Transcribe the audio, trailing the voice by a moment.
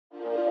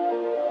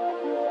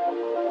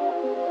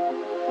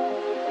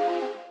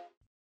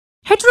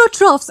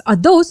Heterotrophs are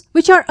those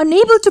which are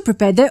unable to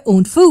prepare their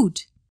own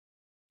food.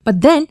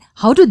 But then,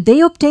 how do they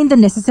obtain the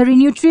necessary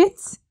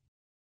nutrients?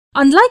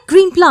 Unlike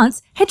green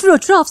plants,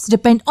 heterotrophs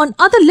depend on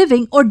other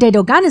living or dead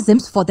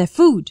organisms for their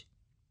food.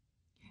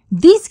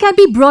 These can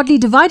be broadly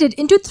divided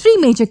into three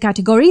major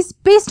categories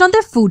based on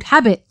their food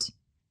habit.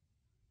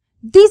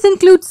 These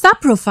include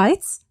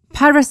saprophytes,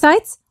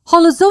 parasites,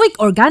 holozoic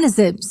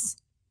organisms.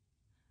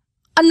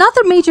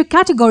 Another major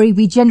category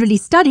we generally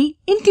study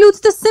includes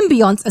the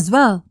symbionts as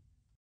well.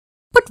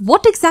 But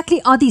what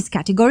exactly are these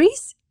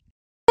categories?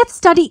 Let's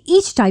study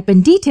each type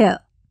in detail.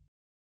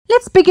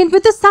 Let's begin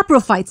with the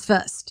saprophytes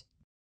first.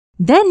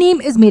 Their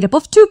name is made up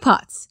of two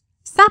parts,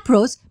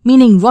 sapros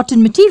meaning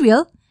rotten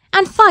material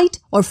and phyte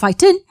or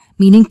phyton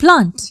meaning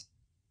plant.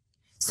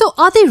 So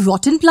are they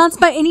rotten plants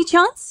by any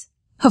chance?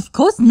 Of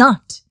course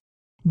not.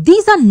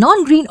 These are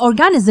non-green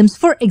organisms,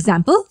 for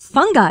example,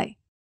 fungi.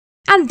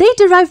 And they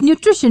derive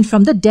nutrition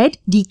from the dead,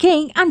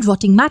 decaying and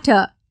rotting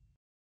matter.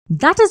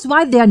 That is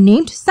why they are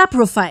named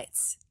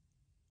saprophytes.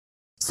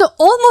 So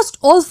almost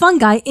all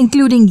fungi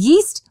including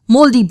yeast,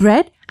 moldy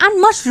bread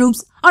and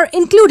mushrooms are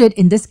included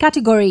in this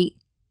category.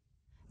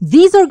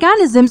 These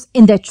organisms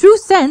in their true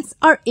sense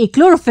are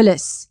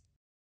achlorophyllous.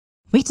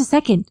 Wait a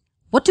second,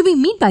 what do we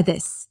mean by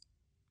this?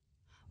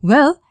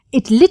 Well,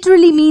 it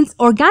literally means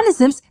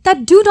organisms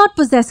that do not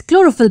possess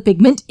chlorophyll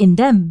pigment in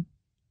them.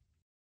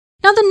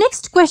 Now the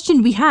next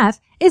question we have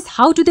is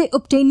how do they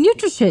obtain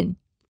nutrition?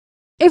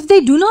 If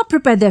they do not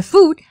prepare their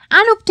food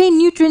and obtain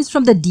nutrients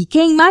from the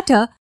decaying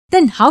matter,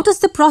 then how does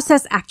the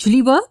process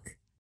actually work?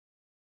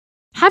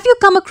 Have you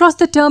come across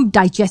the term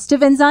digestive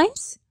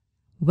enzymes?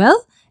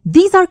 Well,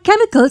 these are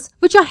chemicals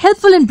which are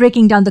helpful in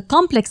breaking down the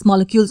complex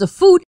molecules of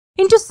food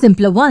into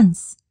simpler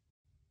ones.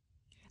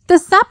 The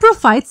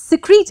saprophytes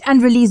secrete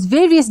and release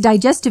various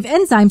digestive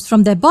enzymes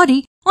from their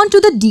body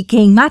onto the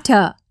decaying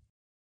matter.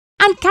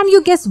 And can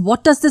you guess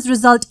what does this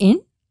result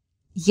in?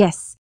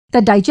 Yes,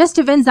 the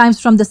digestive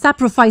enzymes from the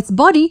saprophytes'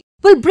 body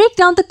will break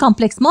down the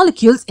complex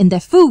molecules in their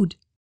food.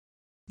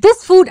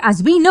 This food,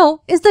 as we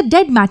know, is the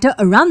dead matter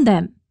around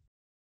them.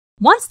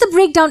 Once the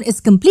breakdown is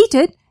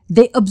completed,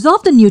 they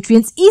absorb the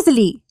nutrients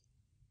easily.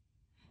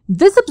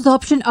 This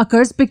absorption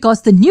occurs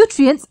because the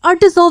nutrients are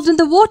dissolved in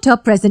the water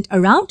present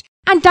around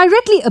and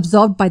directly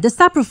absorbed by the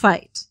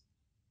saprophyte.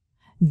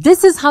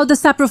 This is how the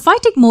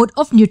saprophytic mode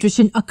of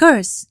nutrition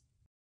occurs.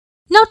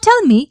 Now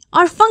tell me,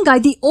 are fungi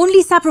the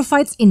only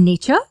saprophytes in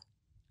nature?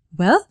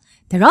 Well,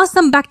 there are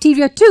some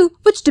bacteria too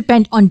which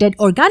depend on dead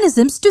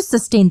organisms to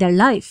sustain their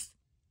life.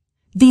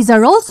 These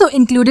are also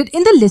included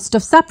in the list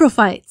of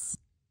saprophytes.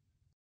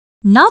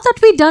 Now that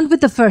we're done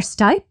with the first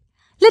type,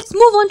 let's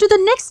move on to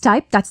the next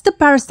type, that's the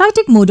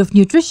parasitic mode of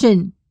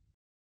nutrition.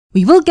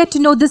 We will get to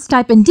know this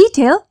type in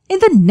detail in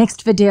the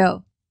next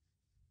video.